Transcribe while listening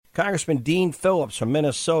Congressman Dean Phillips from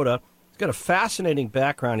Minnesota. He's got a fascinating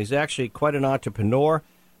background. He's actually quite an entrepreneur.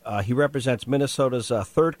 He represents Minnesota's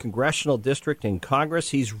 3rd Congressional District in Congress.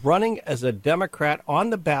 He's running as a Democrat on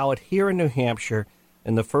the ballot here in New Hampshire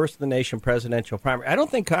in the first-in-the-nation presidential primary. I don't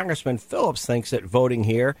think Congressman Phillips thinks that voting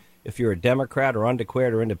here, if you're a Democrat or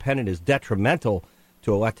undeclared or independent, is detrimental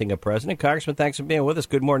to electing a president. Congressman, thanks for being with us.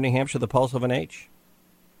 Good morning, New Hampshire, the pulse of an H.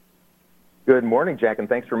 Good morning, Jack, and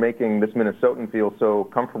thanks for making this Minnesotan feel so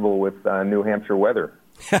comfortable with New Hampshire weather.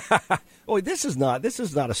 Oh, this is not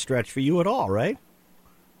a stretch for you at all, right?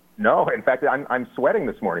 No, in fact, I'm sweating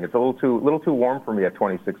this morning. It's a little too warm for me at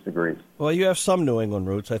 26 degrees. Well, you have some New England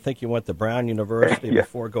roots. I think you went to Brown University Yeah.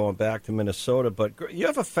 before going back to Minnesota. But you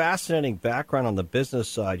have a fascinating background on the business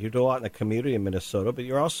side. You do a lot in the community in Minnesota, but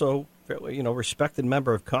you're also a respected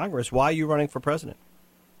member of Congress. Why are you running for president?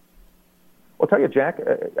 I'll tell you, Jack,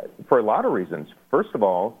 for a lot of reasons. First of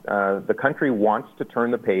all, the country wants to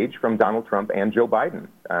turn the page from Donald Trump and Joe Biden.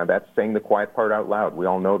 That's saying the quiet part out loud. We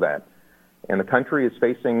all know that. And the country is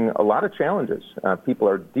facing a lot of challenges. People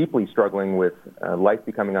are deeply struggling with life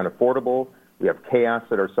becoming unaffordable. We have chaos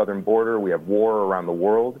at our southern border. We have war around the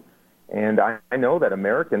world. And I know that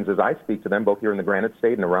Americans, as I speak to them, both here in the Granite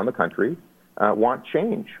State and around the country, want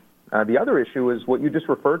change. The other issue is what you just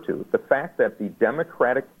referred to, the fact that the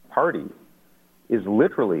Democratic Party is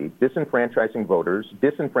literally disenfranchising voters,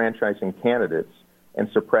 disenfranchising candidates, and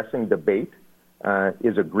suppressing debate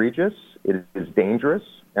is egregious. It is dangerous.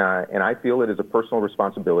 And I feel it is a personal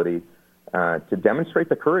responsibility to demonstrate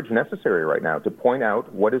the courage necessary right now to point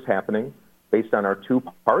out what is happening based on our two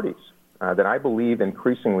parties that I believe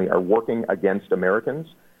increasingly are working against Americans.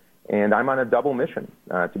 And I'm on a double mission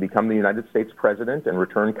to become the United States president and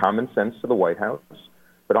return common sense to the White House,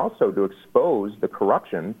 but also to expose the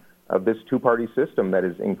corruption of this two-party system that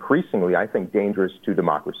is increasingly, I think, dangerous to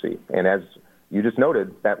democracy. And as you just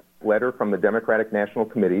noted, that letter from the Democratic National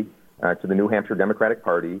Committee to the New Hampshire Democratic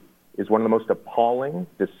Party is one of the most appalling,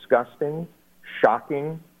 disgusting,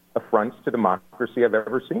 shocking affronts to democracy I've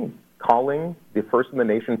ever seen. Calling the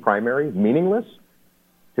first-in-the-nation primary meaningless,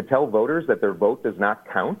 to tell voters that their vote does not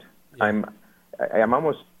count. Yeah. I'm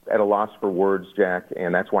almost at a loss for words, Jack,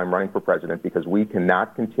 and that's why I'm running for president, because we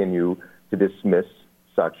cannot continue to dismiss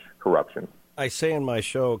such corruption. I say in my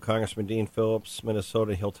show, Congressman Dean Phillips,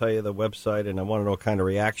 Minnesota, he'll tell you the website, and I want to know what kind of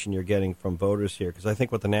reaction you're getting from voters here, because I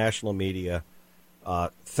think what the national media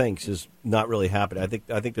thinks is not really happening.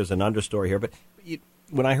 I think there's an understory here. But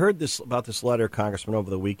when I heard about this letter, Congressman, over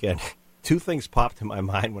the weekend, two things popped in my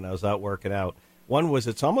mind when I was out working out. One was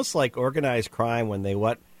it's almost like organized crime when they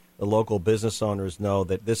let the local business owners know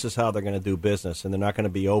that this is how they're going to do business, and they're not going to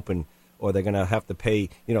be open, or they're going to have to pay,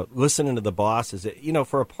 listening to the bosses.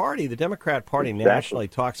 For a party, the Democrat Party nationally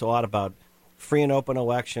talks a lot about free and open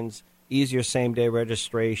elections, easier same-day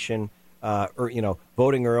registration,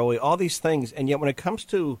 voting early, all these things. And yet when it comes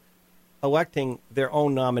to electing their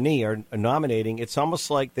own nominee or nominating, it's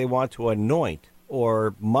almost like they want to anoint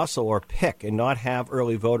or muscle or pick and not have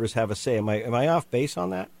early voters have a say. Am I off base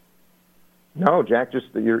on that? No, Jack,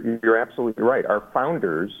 you're absolutely right. Our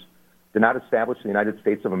founders did not establish the United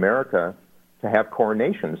States of America to have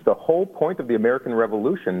coronations. The whole point of the American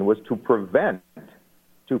Revolution was to prevent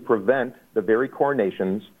the very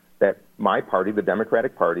coronations that my party, the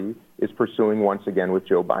Democratic Party, is pursuing once again with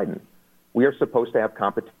Joe Biden. We are supposed to have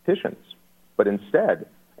competitions, but instead,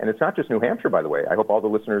 and it's not just New Hampshire, by the way, I hope all the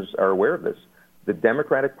listeners are aware of this, the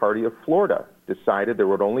Democratic Party of Florida decided there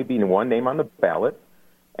would only be one name on the ballot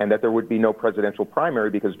and that there would be no presidential primary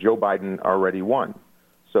because Joe Biden already won.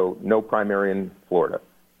 So no primary in Florida.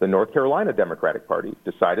 The North Carolina Democratic Party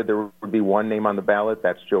decided there would be one name on the ballot,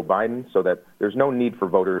 that's Joe Biden, so that there's no need for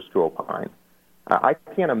voters to opine. I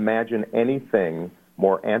can't imagine anything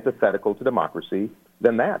more antithetical to democracy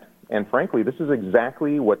than that. And frankly, this is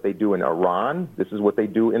exactly what they do in Iran. This is what they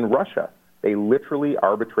do in Russia. They literally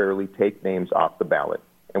arbitrarily take names off the ballot,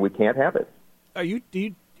 and we can't have it. Are you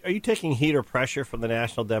taking heat or pressure from the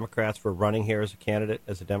National Democrats for running here as a candidate,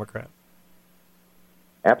 as a Democrat?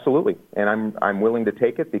 Absolutely, and I'm willing to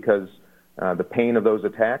take it because the pain of those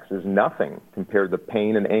attacks is nothing compared to the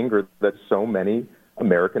pain and anger that so many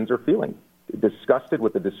Americans are feeling. Disgusted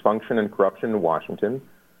with the dysfunction and corruption in Washington,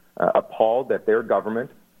 appalled that their government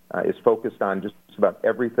is focused on just about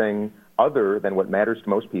everything other than what matters to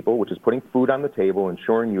most people, which is putting food on the table,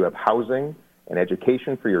 ensuring you have housing and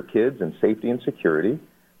education for your kids and safety and security,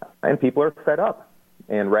 and people are fed up.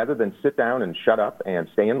 And rather than sit down and shut up and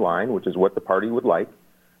stay in line, which is what the party would like,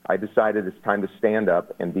 I decided it's time to stand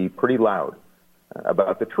up and be pretty loud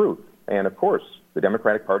about the truth. And, of course, the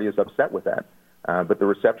Democratic Party is upset with that. But the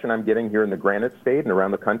reception I'm getting here in the Granite State and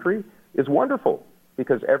around the country is wonderful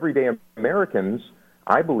because everyday Americans,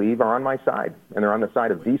 I believe, are on my side, and they're on the side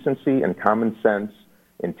of decency and common sense,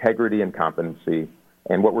 integrity and competency.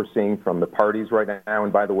 And what we're seeing from the parties right now,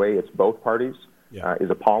 and by the way, it's both parties, is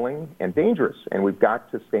appalling and dangerous, and we've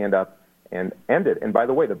got to stand up and end it. And by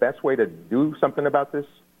the way, the best way to do something about this,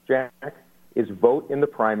 Jack, is vote in the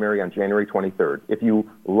primary on January 23rd. If you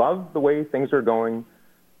love the way things are going,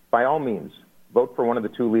 by all means, vote for one of the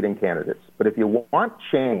two leading candidates. But if you want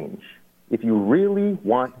change, if you really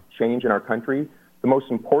want change in our country, the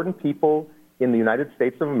most important people in the United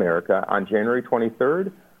States of America on January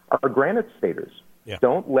 23rd are granite staters. Yeah.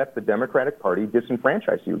 Don't let the Democratic Party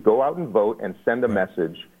disenfranchise you. Go out and vote and send a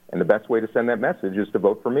message, and the best way to send that message is to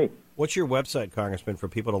vote for me. What's your website, Congressman, for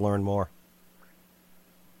people to learn more?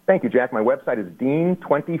 Thank you, Jack. My website is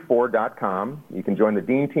dean24.com. You can join the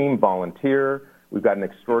Dean team, volunteer. We've got an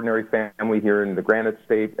extraordinary family here in the Granite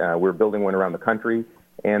State. We're building one around the country.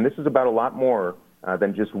 And this is about a lot more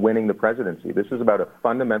than just winning the presidency. This is about a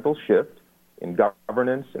fundamental shift in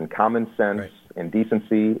governance and common sense and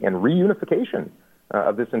decency and reunification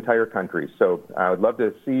of this entire country. So I would love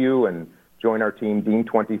to see you and join our team,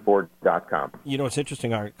 dean24.com. You know, it's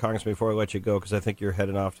interesting, Congressman, before I let you go, because I think you're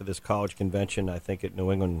heading off to this college convention, I think at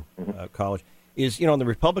New England College, is, you know, on the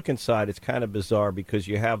Republican side, it's kind of bizarre because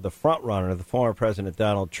you have the front runner, the former President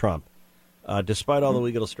Donald Trump, despite all the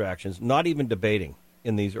legal distractions, not even debating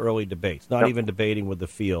in these early debates, not even debating with the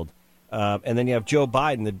field. And then you have Joe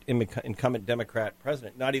Biden, the incumbent Democrat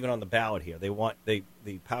president, not even on the ballot here. They want the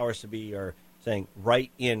powers to be are saying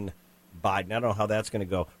write in Biden. I don't know how that's going to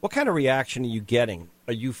go. What kind of reaction are you getting?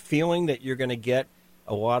 Are you feeling that you're going to get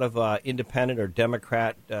a lot of independent or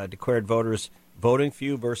Democrat declared voters voting for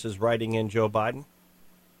you versus writing in Joe Biden?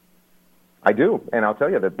 I do. And I'll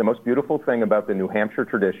tell you that the most beautiful thing about the New Hampshire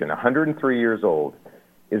tradition, 103 years old,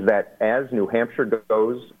 is that as New Hampshire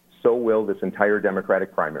goes, so will this entire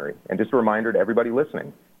Democratic primary. And just a reminder to everybody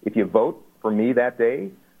listening, if you vote for me that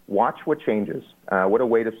day, watch what changes. What a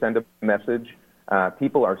way to send a message.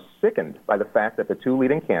 People are sickened by the fact that the two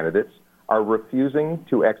leading candidates are refusing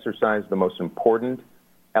to exercise the most important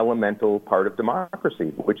elemental part of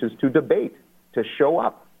democracy, which is to debate, to show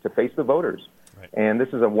up, to face the voters. Right. And this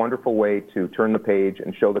is a wonderful way to turn the page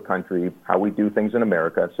and show the country how we do things in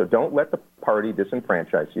America. So don't let the party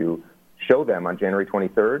disenfranchise you. Show them on January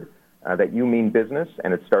 23rd that you mean business,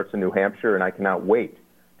 and it starts in New Hampshire, and I cannot wait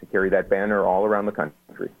to carry that banner all around the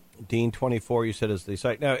country. Dean 24, you said, is the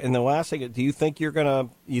site. Now, in the last thing, do you think you're gonna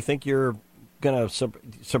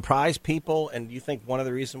surprise people? And do you think one of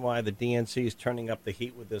the reasons why the DNC is turning up the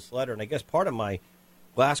heat with this letter? And I guess part of my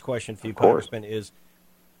last question for you, Congressman, is,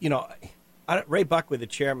 you know, Ray Buckley, the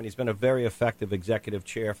chairman, he's been a very effective executive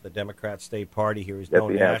chair for the Democrat state party here. He's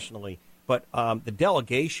known nationally. But the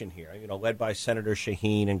delegation here, you know, led by Senator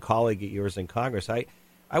Shaheen and colleague of yours in Congress,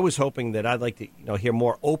 I was hoping that I'd like to, you know, hear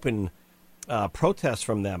more open protests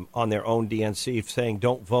from them on their own DNC saying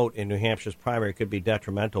don't vote in New Hampshire's primary. It could be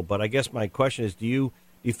detrimental. But I guess my question is, do you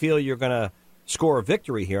feel you're going to score a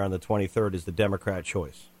victory here on the 23rd as the Democrat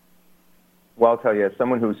choice? Well, I'll tell you, as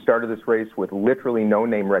someone who started this race with literally no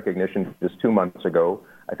name recognition just 2 months ago,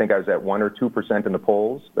 I think I was at 1 or 2% in the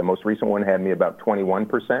polls. The most recent one had me about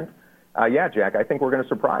 21%. Yeah, Jack, I think we're going to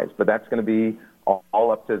surprise, but that's going to be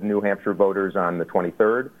all up to New Hampshire voters on the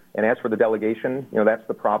 23rd. And as for the delegation, you know, that's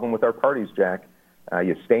the problem with our parties, Jack.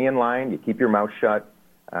 You stay in line, you keep your mouth shut,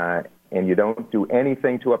 and you don't do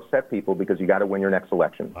anything to upset people because you got to win your next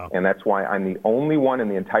election. Wow. And that's why I'm the only one in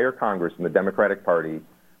the entire Congress in the Democratic Party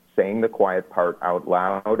saying the quiet part out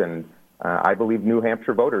loud, and I believe New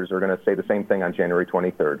Hampshire voters are going to say the same thing on January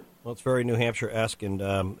 23rd. Well, it's very New Hampshire-esque, and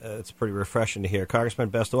it's pretty refreshing to hear. Congressman,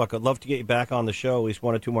 best of luck. I'd love to get you back on the show at least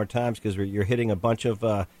 1 or 2 more times because you're hitting a bunch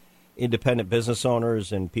of independent business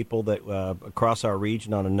owners and people that across our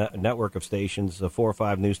region on a network of stations, 4 or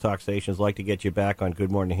 5 news talk stations. Like to get you back on Good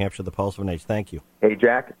Morning New Hampshire, the Pulse of an Age. Thank you. Hey,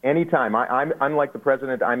 Jack, anytime. I'm unlike the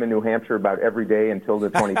president. I'm in New Hampshire about every day until the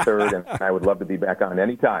 23rd, and I would love to be back on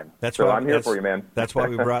anytime. I'm here for you, man. That's why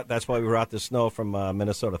we brought the snow from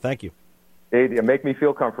Minnesota. Thank you. Hey, make me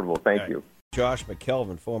feel comfortable. Thank you. Josh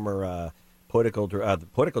McElveen, former political director,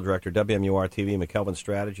 WMUR-TV, McElveen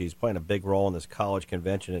Strategies, playing a big role in this college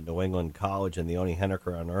convention at New England College and the only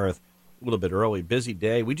Henniker on earth. A little bit early, busy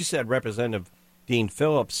day. We just had Representative Dean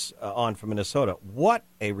Phillips on from Minnesota. What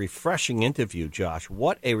a refreshing interview, Josh.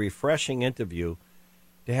 What a refreshing interview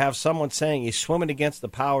to have someone saying he's swimming against the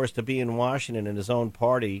powers to be in Washington in his own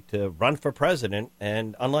party to run for president.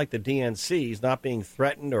 And unlike the DNC, he's not being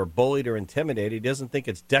threatened or bullied or intimidated. He doesn't think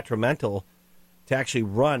it's detrimental to actually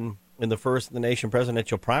run in the first in the nation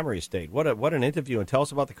presidential primary state. What an interview. And tell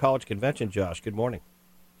us about the college convention, Josh. Good morning.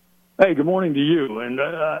 Hey, good morning to you. And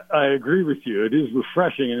I agree with you. It is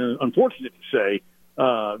refreshing and unfortunate to say,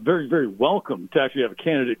 very, very welcome to actually have a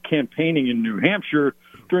candidate campaigning in New Hampshire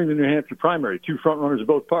during the New Hampshire primary. Two frontrunners of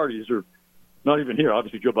both parties are not even here.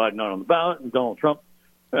 Obviously, Joe Biden not on the ballot, and Donald Trump,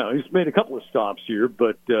 he's made a couple of stops here,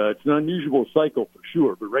 but it's an unusual cycle for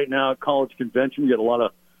sure. But right now at College Convention, we got a lot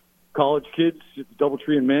of college kids at the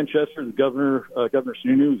Doubletree in Manchester. The Governor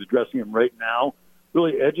Sununu is addressing them right now,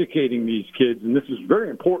 really educating these kids, and this is very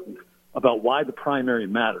important about why the primary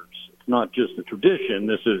matters. It's not just a tradition.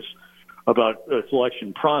 This is about a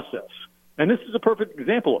selection process. And this is a perfect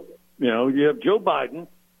example of it. You have Joe Biden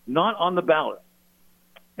not on the ballot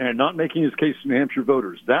and not making his case to New Hampshire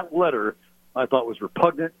voters. That letter, I thought, was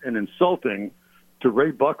repugnant and insulting to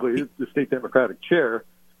Ray Buckley, the state Democratic chair,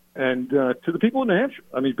 and to the people in New Hampshire.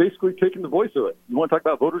 I mean, basically taking the voice of it. You want to talk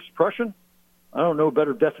about voter suppression? I don't know a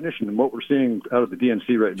better definition than what we're seeing out of the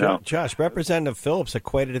DNC right now. Josh, Representative Phillips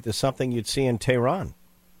equated it to something you'd see in Tehran.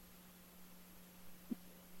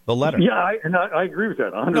 The letter. Yeah, I agree with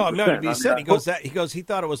that. 100%. No, he goes. He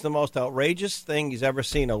thought it was the most outrageous thing he's ever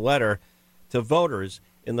seen. A letter to voters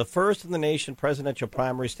in the first in the nation presidential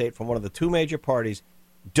primary state from one of the two major parties.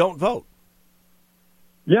 Don't vote.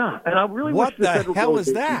 Yeah, and I really what wish the hell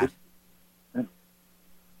is that?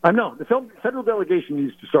 I know. The federal delegation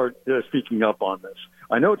needs to start speaking up on this.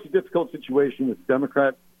 I know it's a difficult situation with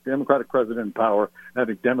Democratic president in power,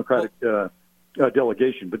 having Democratic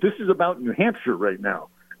delegation, but this is about New Hampshire right now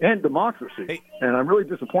and democracy. Hey, and I'm really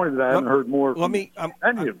disappointed that I haven't heard more from any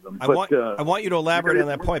of them. I want you to elaborate on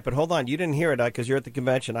that point, but hold on. You didn't hear it because you're at the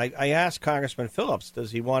convention. I asked Congressman Phillips, does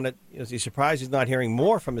he want it? Is he surprised he's not hearing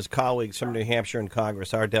more from his colleagues from New Hampshire in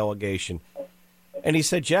Congress, our delegation? And he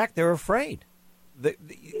said, Jack, they're afraid.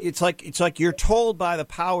 It's like you're told by the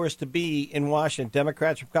powers to be in Washington,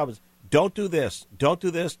 Democrats, Republicans, don't do this,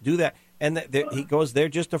 do that. And he goes, they're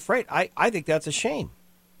just afraid. I think that's a shame.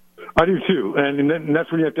 I do too. And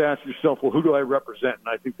that's when you have to ask yourself, well, who do I represent? And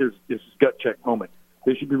I think there's this gut check moment.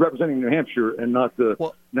 They should be representing New Hampshire and not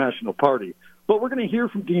the national party. But we're going to hear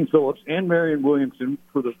from Dean Phillips and Marianne Williamson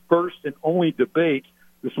for the first and only debate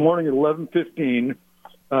this morning at 11:15.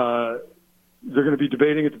 They're going to be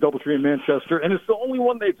debating at the Doubletree in Manchester, and it's the only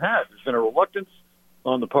one they've had. There's been a reluctance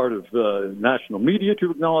on the part of national media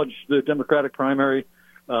to acknowledge the Democratic primary,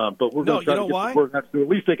 but we're going to try to get the coordinates to at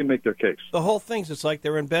least they can make their case. The whole thing's it's like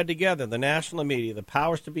they're in bed together, the national media, the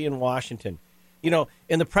powers to be in Washington. In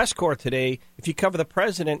the press corps today, if you cover the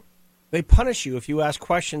president, they punish you if you ask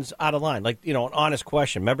questions out of line, like, an honest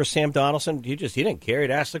question. Remember Sam Donaldson? He didn't care.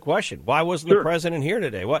 He'd ask the question. Why wasn't the president here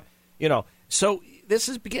today? So this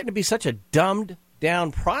is beginning to be such a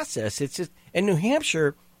dumbed-down process. It's just in New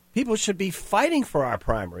Hampshire, people should be fighting for our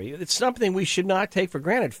primary. It's something we should not take for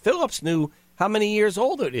granted. Phillips knew how many years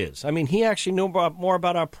old it is. I mean, he actually knew more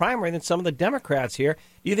about our primary than some of the Democrats here.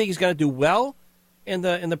 Do you think he's going to do well in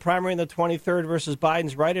the primary in the 23rd versus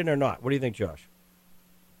Biden's write-in or not? What do you think, Josh?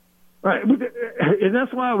 Right, and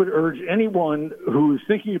that's why I would urge anyone who is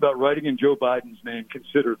thinking about writing in Joe Biden's name,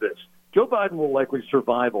 consider this. Joe Biden will likely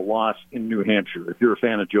survive a loss in New Hampshire, if you're a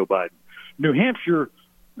fan of Joe Biden. New Hampshire,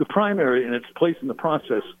 the primary and its place in the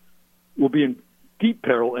process, will be in deep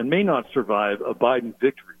peril and may not survive a Biden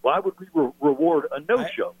victory. Why would we reward a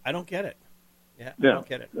no-show? I don't get it. I don't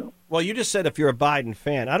get it. No. Well, you just said if you're a Biden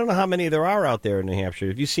fan. I don't know how many there are out there in New Hampshire.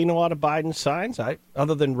 Have you seen a lot of Biden signs?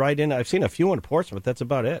 Other than write-in, I've seen a few in Portsmouth. That's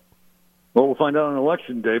about it. Well, we'll find out on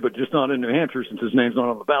Election Day, but just not in New Hampshire since his name's not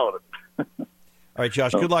on the ballot. All right,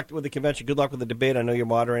 Josh, good luck with the convention. Good luck with the debate. I know you're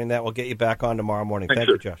moderating that. We'll get you back on tomorrow morning. Thank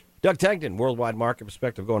you, Josh. Doug Tengdin, Worldwide Market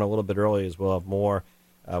Perspective, going a little bit early as well. Have more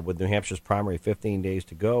with New Hampshire's primary, 15 days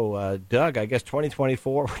to go. Doug, I guess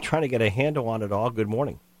 2024, we're trying to get a handle on it all. Good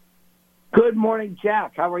morning. Good morning,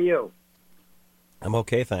 Jack. How are you? I'm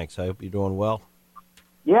okay, thanks. I hope you're doing well.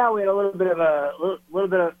 Yeah, we had a little bit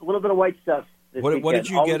of white stuff this weekend. What did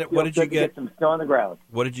you get? What did you get? Some snow on the ground.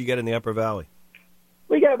 What did you get in the Upper Valley?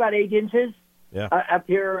 We got about 8 inches. Yeah. Up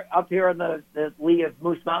here on the lee of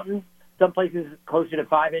Moose Mountain. Some places closer to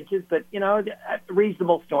 5 inches, but, a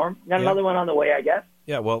reasonable storm. Got another one on the way, I guess.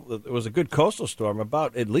 Yeah, well, it was a good coastal storm,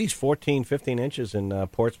 about at least 14, 15 inches in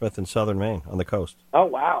Portsmouth and southern Maine on the coast. Oh,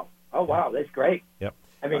 wow. That's great. Yep.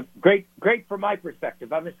 I mean, great from my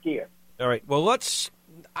perspective. I'm a skier. All right. Well,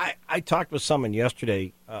 I talked with someone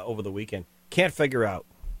yesterday over the weekend. Can't figure out.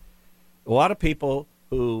 A lot of people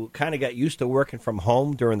who kind of got used to working from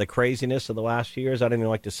home during the craziness of the last few years. I don't even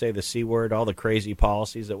like to say the C word, all the crazy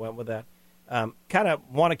policies that went with that. Kind of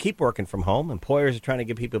want to keep working from home. Employers are trying to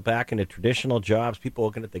get people back into traditional jobs, people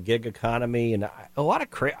looking at the gig economy. And a lot of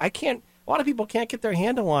people can't get their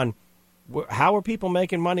handle on how are people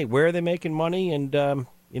making money, where are they making money, and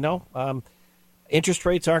Interest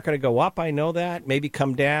rates aren't going to go up. I know that. Maybe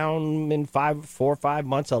come down in 4 or 5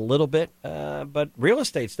 months a little bit. But real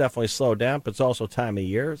estate's definitely slowed down, but it's also time of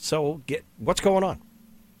year. So what's going on?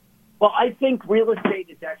 Well, I think real estate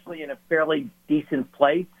is actually in a fairly decent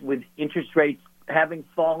place with interest rates having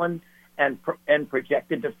fallen and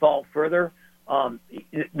projected to fall further.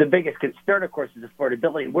 The biggest concern, of course, is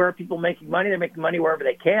affordability. Where are people making money? They're making money wherever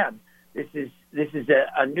they can. This is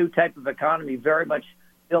a new type of economy, very much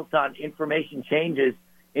built on information changes,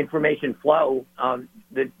 information flow,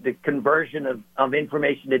 the conversion of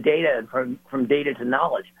information to data and from data to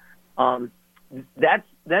knowledge. That's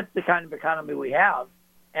the kind of economy we have.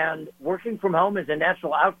 And working from home is a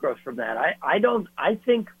natural outgrowth from that. I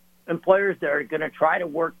think employers that are going to try to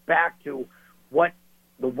work back to what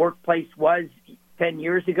the workplace was 10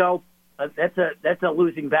 years ago, that's a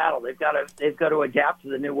losing battle. They've got to adapt to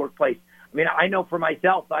the new workplace. I mean, I know for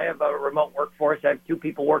myself, I have a remote workforce. I have 2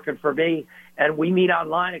 people working for me, and we meet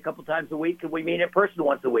online a couple times a week, and we meet in person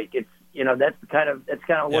once a week. It's that's the kind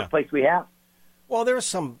of workplace we have. Well, there's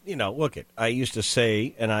some, I used to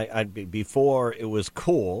say, and before it was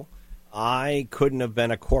cool, I couldn't have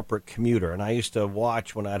been a corporate commuter. And I used to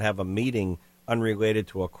watch when I'd have a meeting unrelated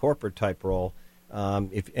to a corporate type role.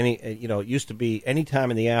 It used to be any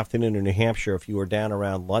time in the afternoon in New Hampshire, if you were down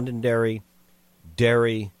around Londonderry,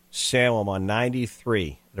 Derry, Salem on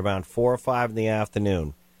 93 at around 4 or 5 in the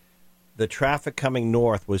afternoon, the traffic coming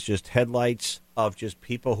north was just headlights of just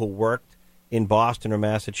people who worked in Boston or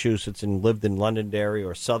Massachusetts and lived in Londonderry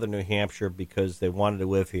or southern New Hampshire because they wanted to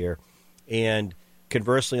live here. And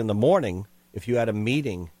conversely, in the morning, if you had a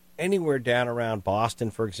meeting anywhere down around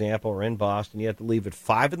Boston, for example, or in Boston, you had to leave at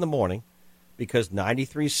 5 in the morning because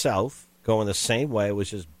 93 South, going the same way, was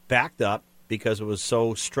just backed up because it was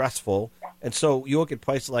so stressful. And so you look at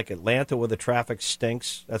places like Atlanta where the traffic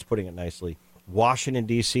stinks. That's putting it nicely. Washington,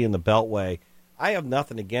 D.C. and the Beltway. I have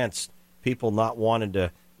nothing against people not wanting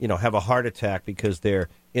to have a heart attack because they're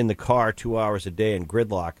in the car 2 hours a day in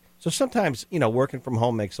gridlock. So sometimes, working from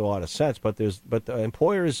home makes a lot of sense, but the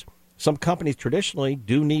employers, some companies traditionally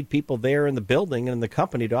do need people there in the building and in the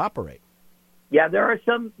company to operate. Yeah, there are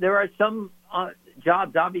some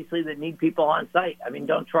jobs, obviously, that need people on site. I mean,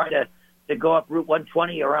 don't try to go up Route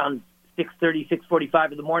 120 around 6:30,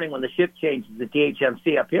 6:45 in the morning when the shift changes at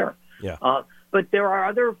DHMC up here. Yeah. But there are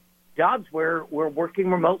other jobs where working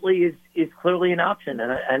remotely is clearly an option,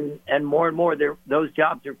 and more those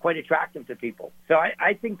jobs are quite attractive to people. So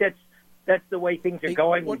I think that's the way things are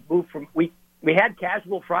going. We had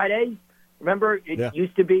casual Friday. Remember, it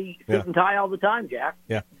used to be suit and tie all the time, Jack.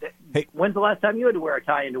 Yeah. Hey, when's the last time you had to wear a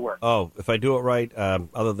tie into work? Oh, if I do it right,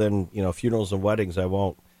 other than funerals and weddings, I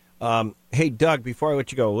won't. Hey, Doug, before I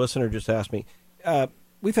let you go, a listener just asked me.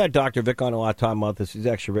 We've had Dr. Vic on a lot of time about this. He's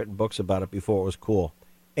actually written books about it before it was cool.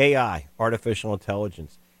 AI, artificial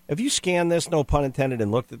intelligence. Have you scanned this, no pun intended,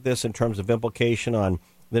 and looked at this in terms of implication on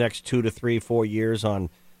the next 2 to 3, 4 years on,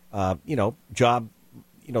 job,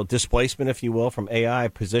 displacement, if you will, from AI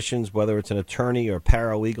positions, whether it's an attorney or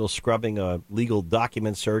paralegal scrubbing a legal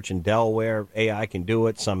document search in Delaware, AI can do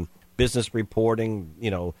it. Some business reporting,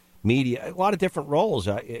 media, a lot of different roles.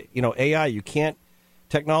 AI, you can't.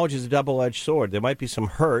 Technology is a double-edged sword. There might be some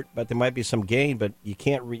hurt, but there might be some gain. But you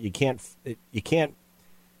can't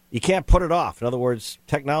put it off. In other words,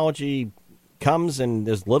 technology comes and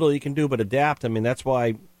there's little you can do but adapt. I mean, that's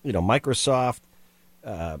why Microsoft,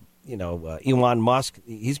 Elon Musk,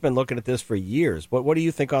 he's been looking at this for years. What do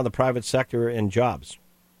you think on the private sector and jobs?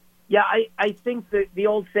 Yeah, I think that the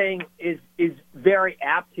old saying is very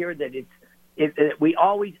apt here, that we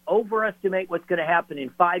always overestimate what's going to happen in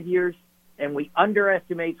 5 years, and we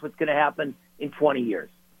underestimate what's going to happen in 20 years.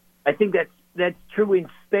 I think that's true in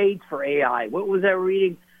spades for AI. What was I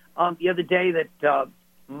reading the other day that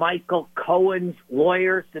Michael Cohen's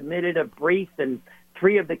lawyer submitted a brief, and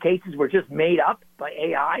 3 of the cases were just made up by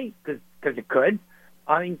AI because it could.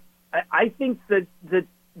 I mean, I think that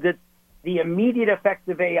the immediate effects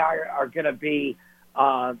of AI are going to be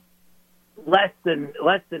less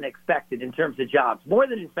than expected in terms of jobs, more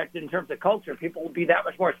than expected in terms of culture. People will be that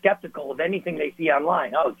much more skeptical of anything they see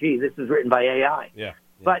online. Oh, gee, this is written by AI. Yeah.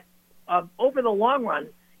 But over the long run,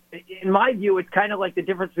 in my view, it's kind of like the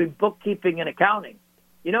difference between bookkeeping and accounting.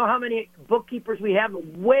 You know how many bookkeepers we have?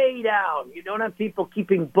 Way down. You don't have people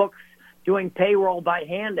keeping books, doing payroll by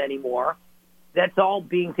hand anymore. That's all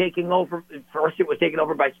being taken over. First, it was taken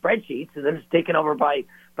over by spreadsheets, and then it's taken over by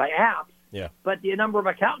apps. Yeah. But the number of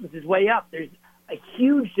accountants is way up. There's a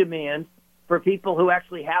huge demand for people who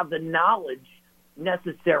actually have the knowledge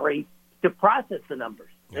necessary to process the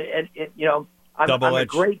numbers. Yeah. I'm a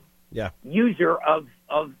great Yeah. user of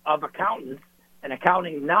accountants and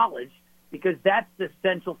accounting knowledge, because that's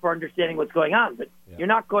essential for understanding what's going on. But you're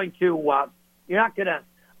not going to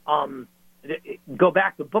go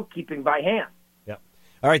back to bookkeeping by hand. Yeah.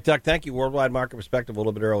 All right, Doug. Thank you. Worldwide Market Perspective a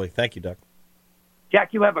little bit early. Thank you, Doug.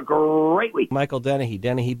 Jack, you have a great week. Michael Dennehy,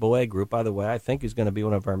 Dennehy Boet Group, by the way, I think is going to be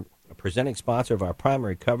one of our presenting sponsor of our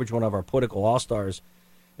primary coverage, one of our political all-stars,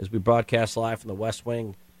 as we broadcast live from the West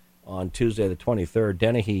Wing on Tuesday the 23rd.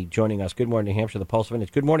 Dennehy joining us. Good morning, New Hampshire, the Pulse of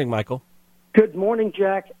Vintage. Good morning, Michael. Good morning,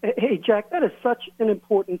 Jack. Hey, Jack, that is such an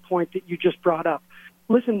important point that you just brought up.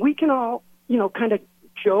 Listen, we can all, kind of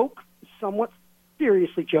joke, somewhat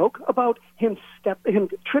seriously joke, about him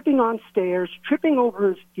tripping on stairs, tripping over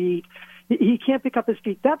his feet. He can't pick up his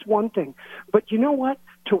feet. That's one thing. But you know what?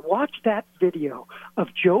 To watch that video of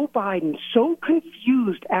Joe Biden so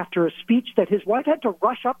confused after a speech that his wife had to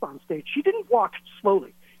rush up on stage. She didn't walk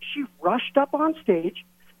slowly. She rushed up on stage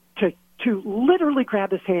to literally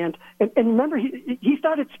grab his hand. And remember, he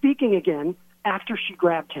started speaking again after she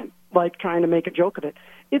grabbed him, like trying to make a joke of it.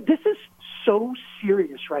 This is so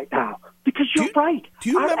serious right now because you're right.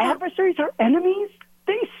 Our adversaries, our enemies,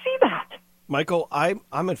 they see that. Michael,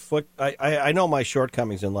 I'm at foot. I know my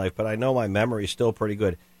shortcomings in life, but I know my memory is still pretty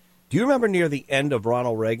good. Do you remember near the end of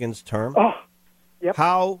Ronald Reagan's term? Oh, yep.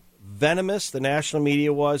 How venomous the national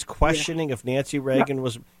media was, questioning if Nancy Reagan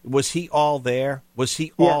was he all there? Was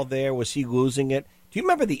he all there? Was he losing it? Do you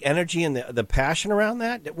remember the energy and the passion around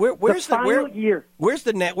that? Where's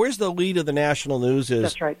the lead of the national news is?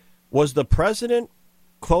 That's right. Was the president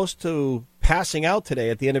close to passing out today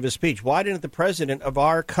at the end of his speech? Why didn't the president of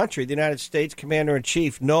our country, the United States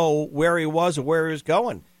Commander-in-Chief, know where he was or where he was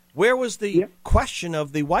going? Where was the question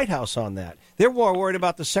of the White House on that? They're more worried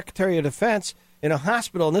about the Secretary of Defense in a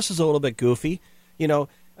hospital, and this is a little bit goofy,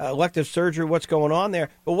 elective surgery, what's going on there.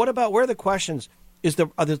 But what about where are the questions? Is the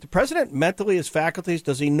president mentally, his faculties,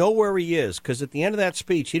 does he know where he is? Because at the end of that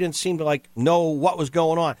speech, he didn't seem to know what was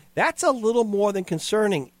going on. That's a little more than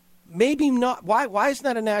concerning. Maybe not. Why isn't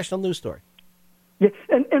that a national news story? Yeah,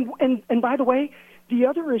 and by the way, the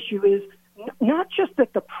other issue is not just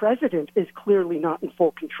that the president is clearly not in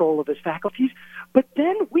full control of his faculties, but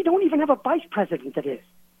then we don't even have a vice president that is.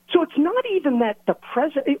 So it's not even that the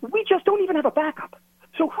president, we just don't even have a backup.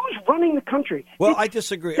 So who's running the country? Well, I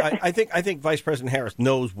disagree. I think Vice President Harris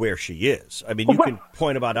knows where she is. I mean, you can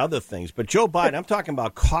point about other things, but Joe Biden, I'm talking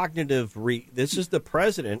about cognitive. This is the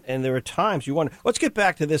president, and there are times you wonder. Let's get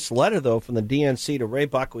back to this letter, though, from the DNC to Ray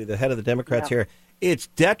Buckley, the head of the Democrats here. It's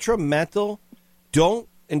detrimental. Don't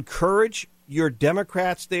encourage your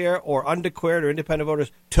Democrats there or undeclared or independent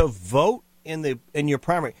voters to vote in your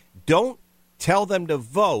primary. Don't tell them to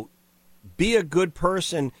vote. Be a good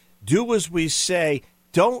person. Do as we say.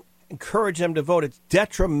 Don't encourage them to vote. It's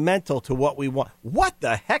detrimental to what we want. What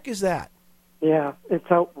the heck is that? Yeah,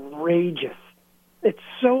 it's outrageous. It's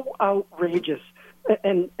so outrageous,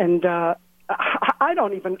 and I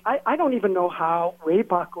don't even know how Ray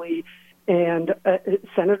Buckley and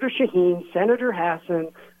Senator Shaheen, Senator Hassan,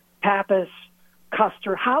 Pappas,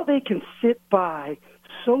 Custer, how they can sit by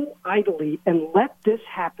so idly and let this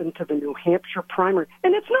happen to the New Hampshire primary.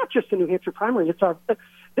 And it's not just the New Hampshire primary. It's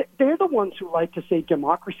they're the ones who like to say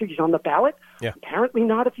democracy is on the ballot. Yeah. Apparently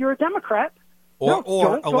not if you're a Democrat.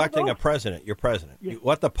 Or electing a president, your president. Yeah.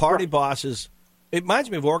 What the party bosses, it reminds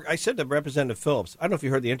me of, I said to Representative Phillips, I don't know if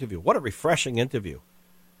you heard the interview. What a refreshing interview.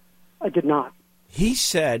 I did not. He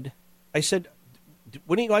said, I said,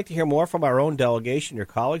 wouldn't you like to hear more from our own delegation, your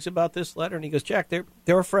colleagues, about this letter? And he goes, Jack,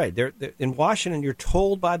 they're afraid. They're in Washington, you're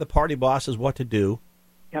told by the party bosses what to do.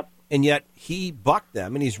 Yep. And yet he bucked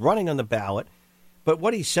them, and he's running on the ballot. But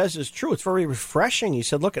what he says is true. It's very refreshing. He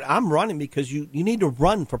said, look, I'm running because you need to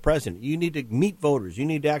run for president. You need to meet voters. You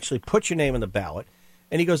need to actually put your name on the ballot.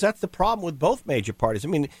 And he goes, that's the problem with both major parties. I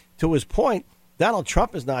mean, to his point, Donald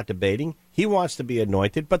Trump is not debating. He wants to be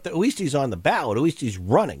anointed, but at least he's on the ballot. At least he's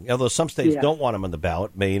running, although some states don't want him on the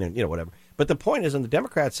ballot, Maine and, whatever. But the point is, on the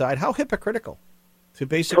Democrat side, how hypocritical to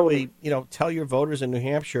basically, tell your voters in New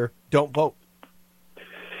Hampshire, don't vote.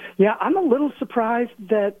 Yeah, I'm a little surprised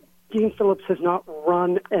that Dean Phillips has not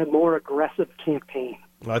run a more aggressive campaign.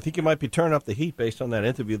 Well, I think he might be turning up the heat based on that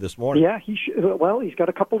interview this morning. Yeah, he should. Well, he's got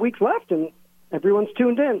a couple weeks left, and everyone's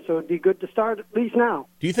tuned in, so it'd be good to start at least now.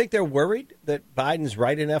 Do you think they're worried that Biden's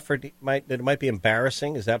write-in effort that it might be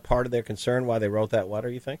embarrassing? Is that part of their concern why they wrote that letter,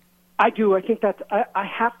 you think? I do. I think I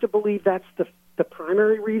have to believe that's the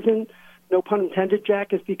primary reason, no pun intended,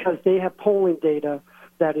 Jack, is because they have polling data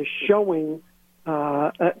that is showing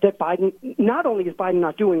that Biden, not only is Biden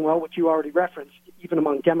not doing well, which you already referenced, even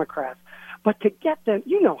among Democrats, but to get them,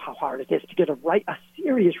 how hard it is to get a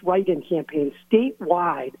serious write-in campaign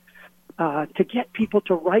statewide, to get people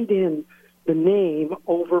to write in the name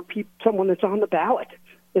over someone that's on the ballot.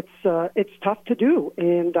 It's tough to do,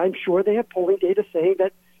 and I'm sure they have polling data saying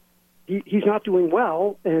that he's not doing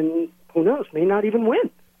well, and who knows, may not even win.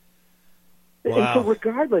 Wow. And so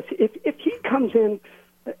regardless, if he comes in,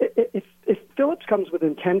 if Phillips comes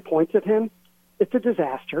within 10 points of him, it's a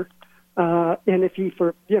disaster. And if he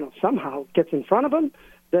somehow gets in front of him,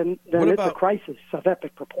 then it's a crisis of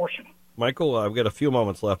epic proportion. Michael, I've got a few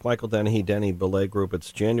moments left. Michael Dennehy, Denny Belay Group.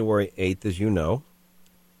 It's January 8th, as you know.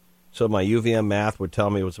 So my UVM math would tell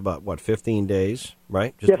me it was about, 15 days,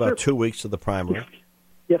 right? Just about 2 weeks to the primary.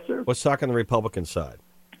 Yes, sir. Let's talk on the Republican side.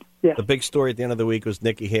 Yeah. The big story at the end of the week was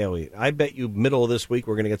Nikki Haley. I bet you middle of this week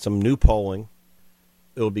we're going to get some new polling.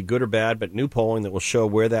 It will be good or bad, but new polling that will show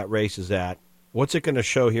where that race is at. What's it going to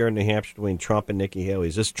show here in New Hampshire between Trump and Nikki Haley?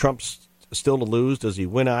 Is this Trump still to lose? Does he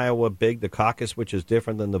win Iowa big, the caucus, which is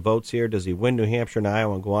different than the votes here? Does he win New Hampshire and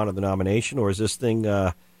Iowa and go on to the nomination, or is this thing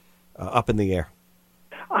up in the air?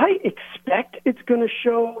 I expect it's going to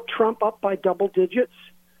show Trump up by double digits.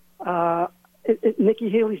 Nikki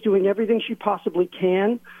Haley's doing everything she possibly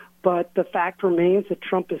can, but the fact remains that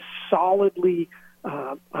Trump is solidly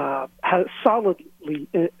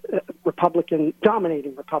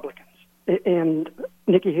dominating Republicans. And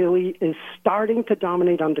Nikki Haley is starting to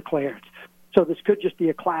dominate undeclareds. So this could just be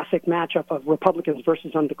a classic matchup of Republicans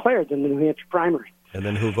versus undeclareds in the New Hampshire primary. And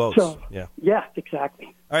then who votes? So, yeah,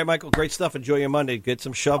 exactly. All right, Michael, great stuff. Enjoy your Monday. Get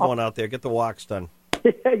some shoveling out there. Get the walks done.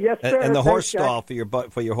 Yes, sir. And the horse Jack. stall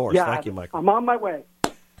for your horse. Yeah, Thank you, Michael. I'm on my way.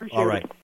 Appreciate All right. it.